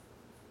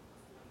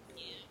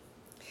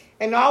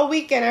 And all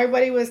weekend,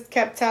 everybody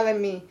kept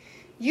telling me,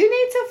 you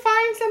need to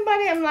find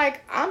somebody. I'm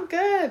like, I'm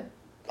good.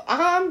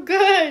 I'm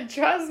good.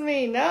 Trust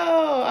me.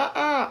 No.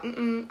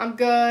 I'm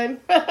good.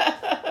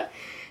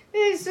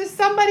 It's just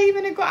somebody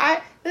even to go.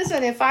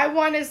 Listen, if I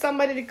wanted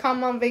somebody to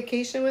come on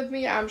vacation with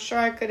me, I'm sure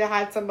I could have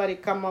had somebody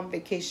come on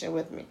vacation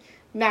with me.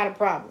 Not a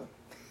problem.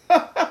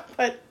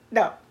 But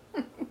no.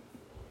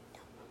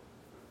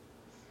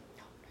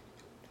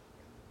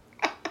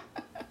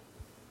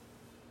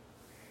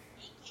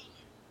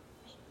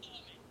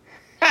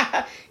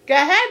 Go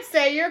ahead,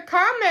 say your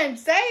comment.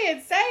 Say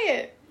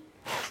it.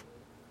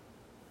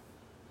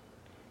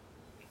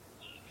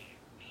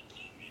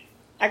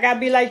 I gotta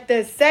be like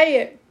this.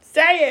 Say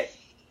it.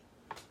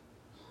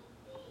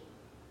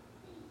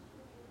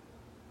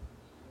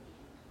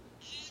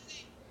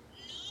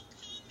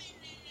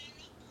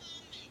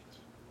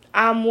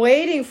 I'm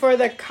waiting for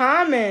the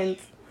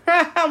comments.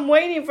 I'm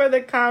waiting for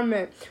the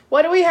comment.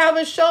 What do we have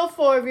a show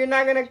for if you're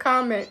not gonna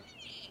comment?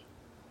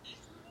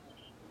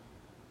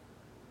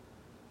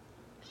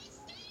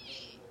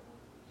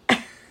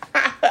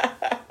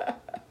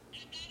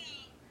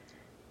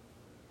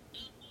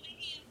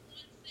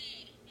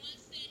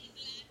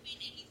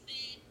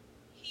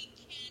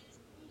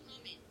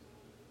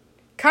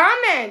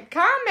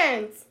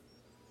 Comments.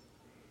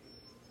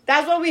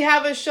 That's what we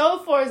have a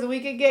show for, so we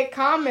could get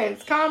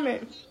comments.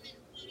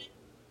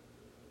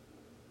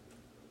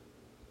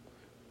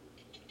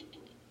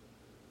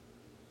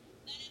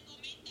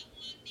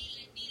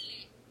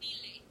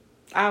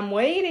 I'm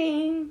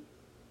waiting.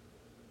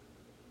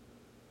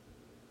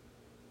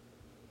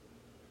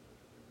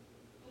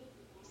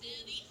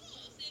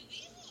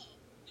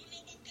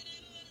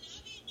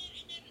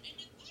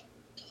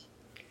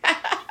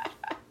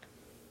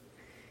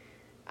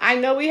 I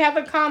know we have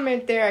a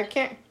comment there. I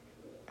can't.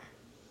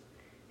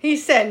 He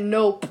said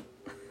nope.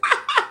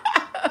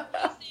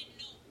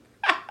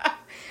 I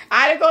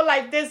had to go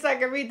like this so I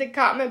could read the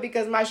comment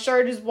because my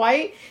shirt is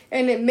white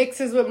and it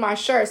mixes with my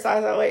shirt. So I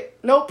was like, wait,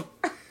 nope.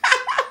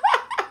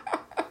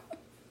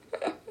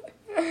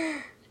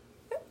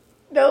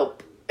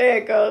 Nope. There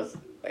it goes.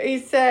 He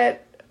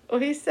said,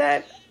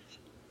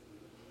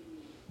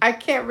 I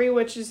can't read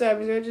what you said.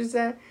 What you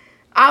said?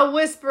 I'll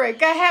whisper it.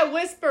 Go ahead,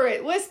 whisper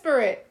it.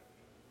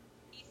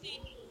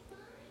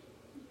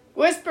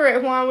 Whisper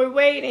it, Juan. We're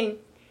waiting.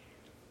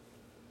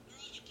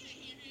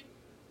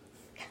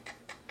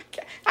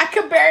 I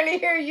could barely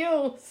hear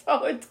you,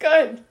 so it's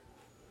good.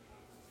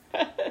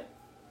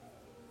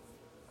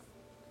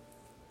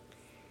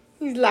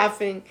 He's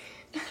laughing.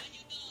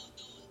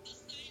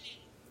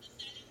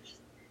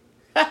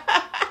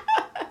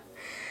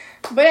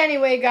 But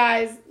anyway,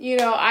 guys, you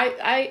know,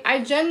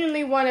 I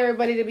genuinely want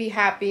everybody to be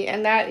happy,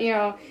 and that, you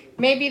know,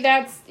 maybe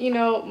that's, you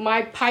know,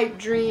 my pipe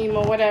dream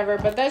or whatever,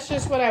 but that's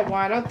just what I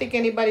want. I don't think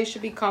anybody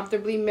should be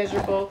comfortably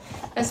miserable,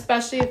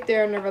 especially if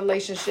they're in a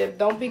relationship.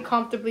 Don't be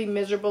comfortably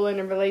miserable in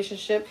a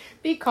relationship.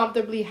 Be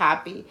comfortably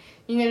happy.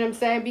 You know what I'm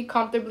saying? Be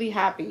comfortably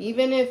happy.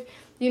 Even if,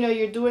 you know,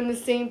 you're doing the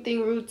same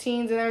thing,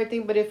 routines and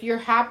everything, but if you're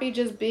happy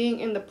just being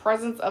in the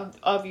presence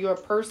of your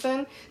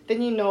person,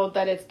 then you know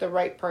that it's the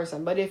right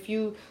person. But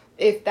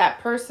if that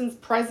person's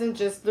presence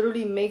just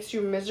literally makes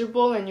you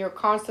miserable and you're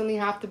constantly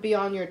have to be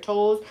on your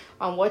toes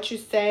on what you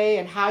say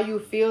and how you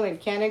feel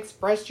and can't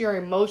express your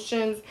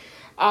emotions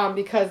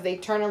because they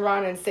turn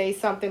around and say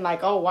something like,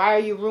 oh, why are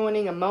you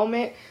ruining a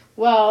moment?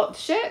 Well,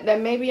 shit,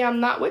 then maybe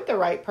I'm not with the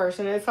right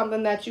person. It's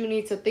something that you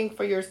need to think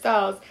for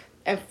yourselves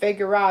and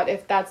figure out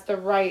if that's the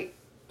right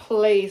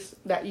place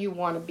that you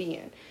want to be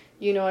in.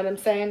 You know what I'm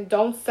saying?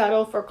 Don't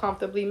settle for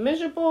comfortably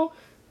miserable.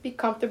 Be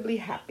comfortably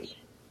happy.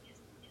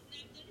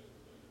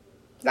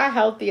 It's not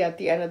healthy at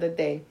the end of the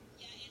day.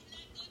 Yeah, it's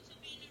not good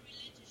to be in a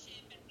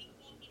relationship and be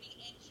walking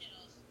in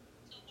eggshells.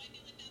 So why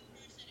be with that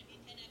person if you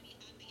cannot be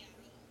happy at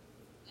all?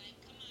 Like,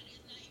 come on,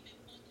 it's not even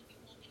fun to be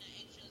walking on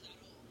eggshells at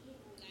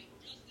all. Like,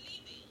 just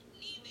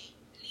leave it.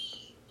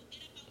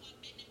 Forget about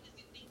what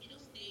benefits you think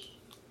it'll stay.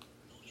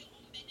 Do your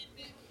own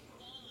benefit.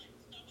 Move on.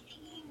 Start with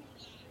your own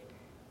new life.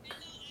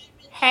 Hello,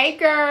 Iris. Hey,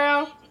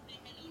 girl. She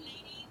said, hello,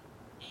 ladies.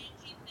 And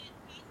she said,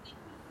 passing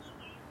people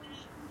are not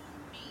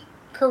for me.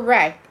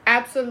 Correct.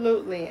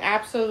 Absolutely.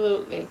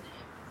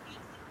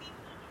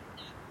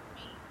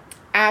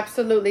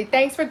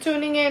 Thanks for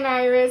tuning in,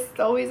 Iris.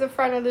 Always a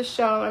friend of the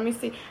show. Let me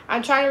see.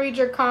 I'm trying to read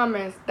your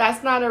comments.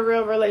 That's not a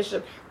real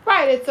relationship.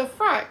 Right, it's a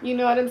front. You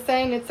know what I'm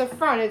saying? It's a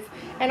front.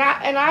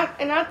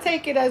 I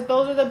take it as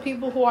those are the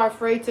people who are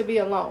afraid to be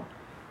alone.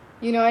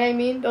 You know what I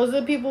mean? Those are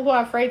the people who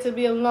are afraid to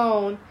be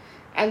alone,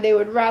 and they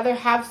would rather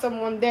have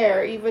someone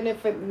there, even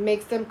if it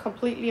makes them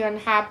completely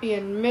unhappy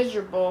and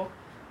miserable,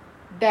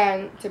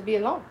 than to be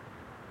alone.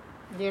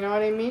 You know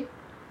what I mean?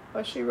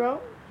 What she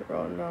wrote? She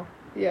wrote no.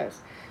 Yes.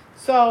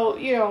 So,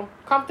 you know,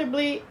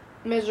 comfortably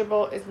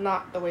miserable is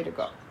not the way to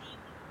go.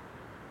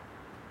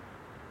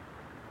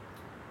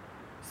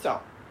 So,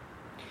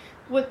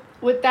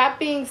 with that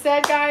being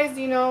said, guys,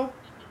 you know,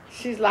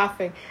 she's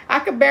laughing. I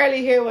could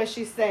barely hear what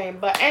she's saying.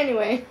 But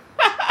anyway,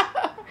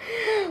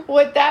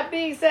 with that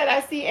being said,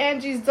 I see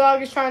Angie's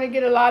dog is trying to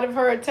get a lot of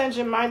her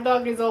attention. My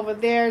dog is over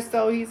there,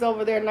 so he's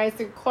over there nice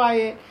and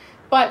quiet.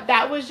 But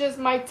that was just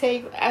my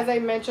take, as I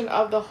mentioned,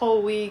 of the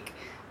whole week.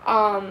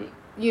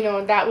 You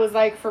know, that was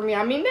like for me.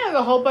 I mean, there's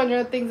a whole bunch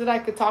of things that I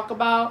could talk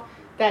about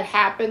that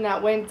happened,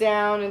 that went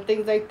down and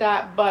things like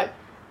that. But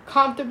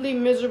comfortably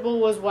miserable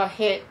was what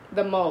hit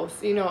the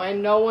most, you know,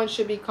 and no one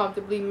should be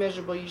comfortably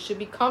miserable. You should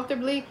be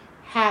comfortably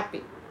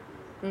happy.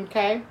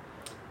 Okay?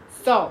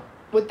 So,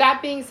 with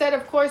that being said,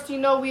 of course, you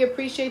know, we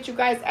appreciate you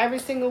guys every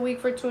single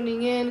week for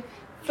tuning in.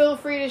 Feel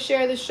free to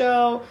share the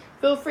show.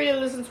 Feel free to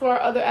listen to our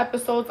other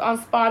episodes on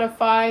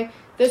Spotify.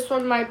 This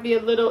one might be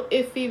a little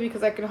iffy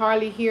because I can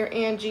hardly hear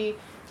Angie.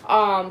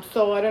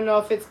 So I don't know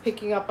if it's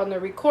picking up on the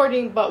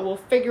recording, but we'll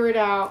figure it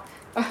out.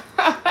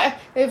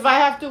 If I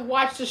have to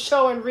watch the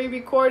show and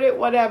re-record it,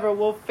 whatever,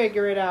 we'll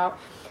figure it out.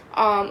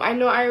 I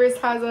know Iris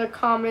has a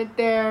comment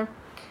there.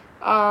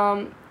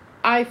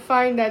 I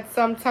find that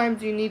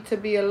sometimes you need to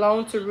be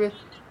alone to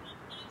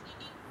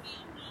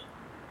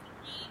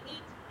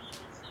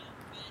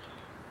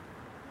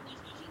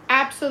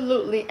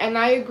Absolutely, and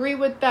I agree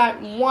with that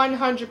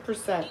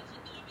 100%.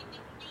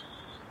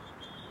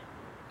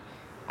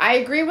 I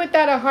agree with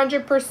that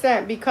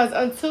 100% because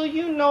until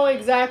you know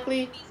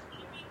exactly...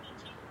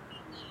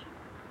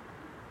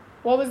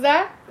 What was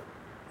that?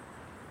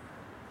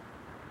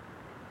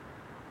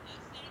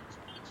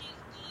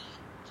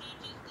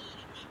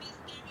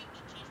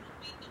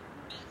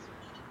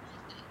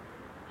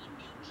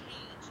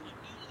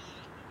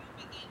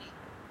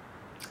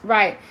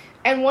 Right.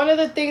 And one of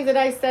the things that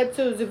I said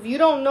too is if you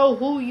don't know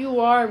who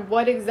you are and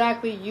what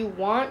exactly you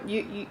want,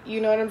 you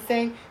know what I'm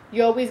saying?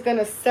 You're always going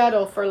to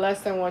settle for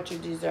less than what you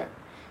deserve.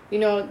 You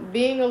know,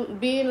 being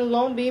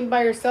alone, being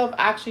by yourself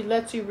actually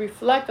lets you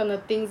reflect on the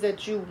things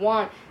that you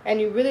want,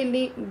 and you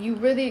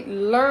really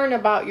learn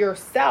about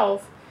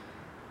yourself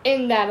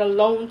in that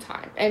alone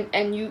time,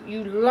 and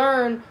you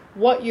learn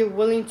what you're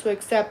willing to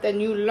accept,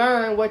 and you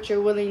learn what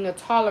you're willing to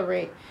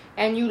tolerate,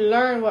 and you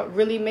learn what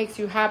really makes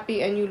you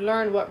happy, and you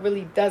learn what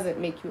really doesn't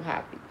make you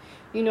happy.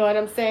 You know what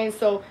I'm saying?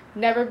 So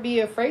never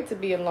be afraid to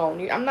be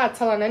alone. I'm not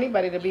telling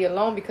anybody to be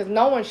alone because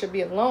no one should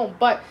be alone.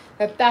 But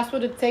if that's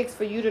what it takes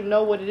for you to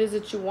know what it is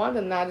that you want,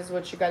 then that is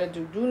what you got to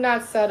do. Do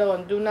not settle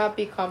and do not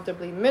be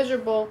comfortably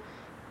miserable.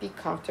 Be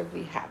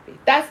comfortably happy.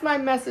 That's my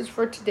message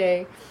for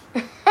today.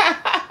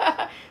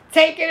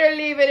 Take it or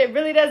leave it. It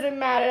really doesn't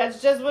matter.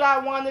 That's just what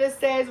I wanted to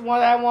say. It's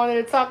one that I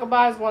wanted to talk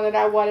about. It's one that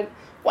I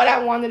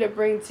wanted to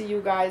bring to you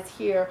guys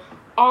here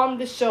on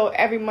the show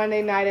every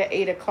Monday night at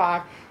 8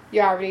 o'clock. You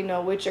already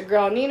know, with your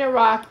girl Nina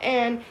Rock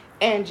and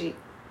Angie.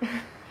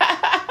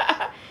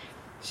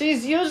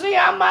 She's usually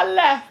on my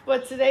left,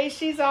 but today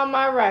she's on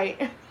my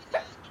right.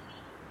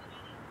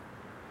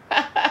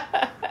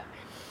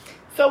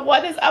 So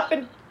what is up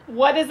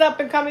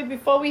and coming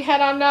before we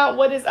head on out?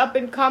 What is up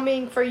and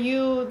coming for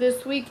you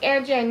this week,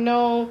 Angie? I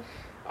know,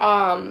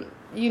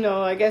 you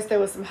know, I guess there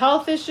was some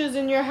health issues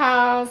in your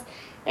house.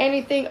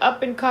 Anything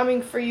up and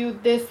coming for you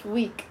this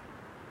week?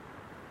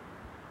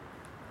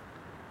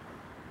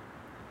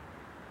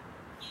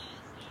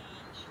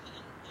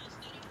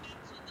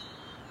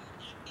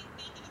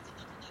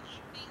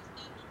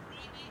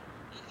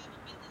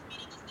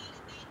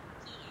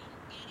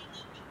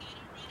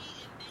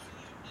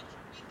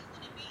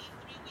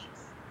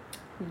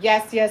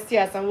 Yes.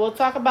 And we'll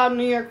talk about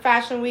New York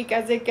Fashion Week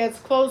as it gets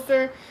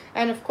closer.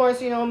 And of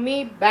course, you know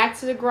me, back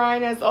to the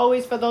grind as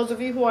always. For those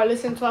of you who are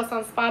listening to us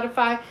on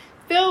Spotify,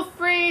 feel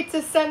free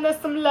to send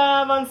us some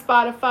love on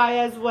Spotify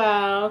as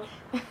well.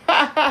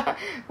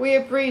 We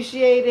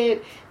appreciate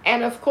it.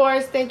 And of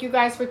course, thank you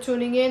guys for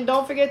tuning in.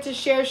 Don't forget to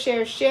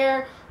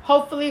share.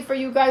 Hopefully for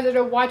you guys that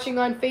are watching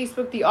on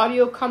Facebook, the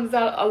audio comes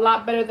out a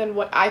lot better than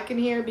what I can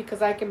hear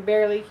because I can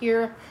barely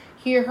hear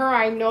her.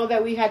 I know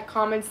that we had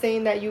comments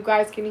saying that you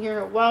guys can hear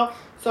her well,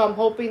 so I'm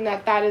hoping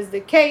that that is the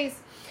case.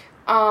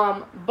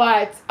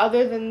 But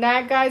other than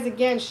that, guys,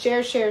 again,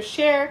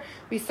 share.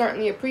 We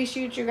certainly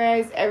appreciate you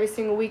guys every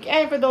single week.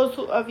 And for those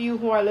of you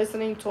who are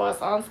listening to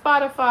us on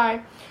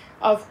Spotify,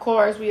 of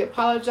course, we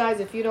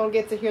apologize if you don't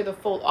get to hear the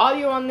full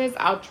audio on this.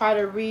 I'll try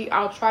to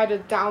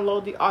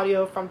download the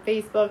audio from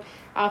Facebook.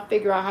 I'll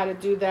figure out how to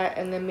do that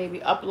and then maybe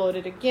upload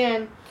it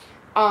again.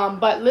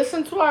 But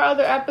listen to our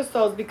other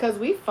episodes because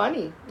we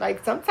funny.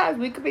 Like sometimes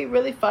we could be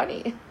really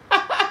funny.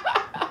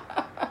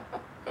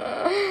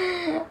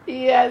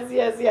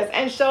 Yes.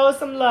 And show us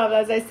some love.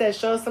 As I said,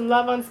 show us some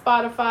love on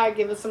Spotify.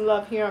 Give us some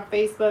love here on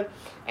Facebook.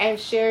 And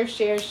share.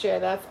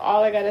 That's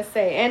all I got to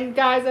say. And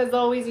guys, as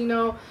always, you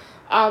know,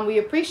 we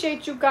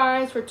appreciate you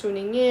guys for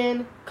tuning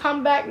in.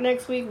 Come back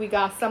next week. We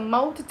got some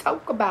more to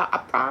talk about. I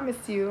promise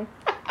you.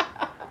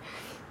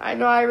 I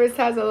know Iris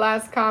has a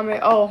last comment.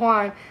 Oh,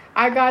 Juan,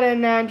 I got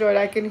an Android.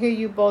 I can hear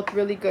you both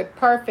really good.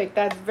 Perfect.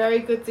 That's very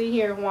good to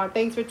hear, Juan.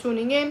 Thanks for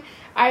tuning in.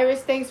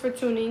 Iris, thanks for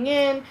tuning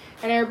in.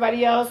 And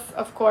everybody else,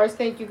 of course,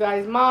 thank you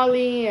guys.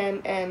 Molly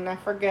and I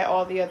forget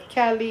all the other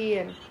Kelly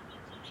and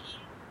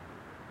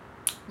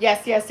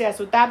Yes, yes, yes.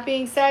 With that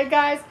being said,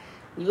 guys,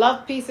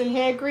 love, peace, and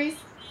hair grease.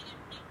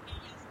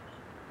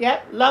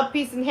 Yep, love,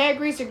 peace, and hair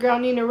grease. Your girl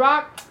Nina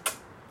Rock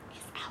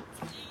is out.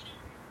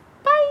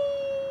 Bye.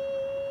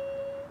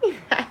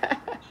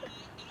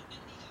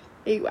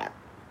 Igual.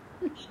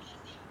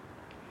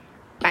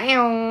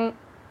 Bye.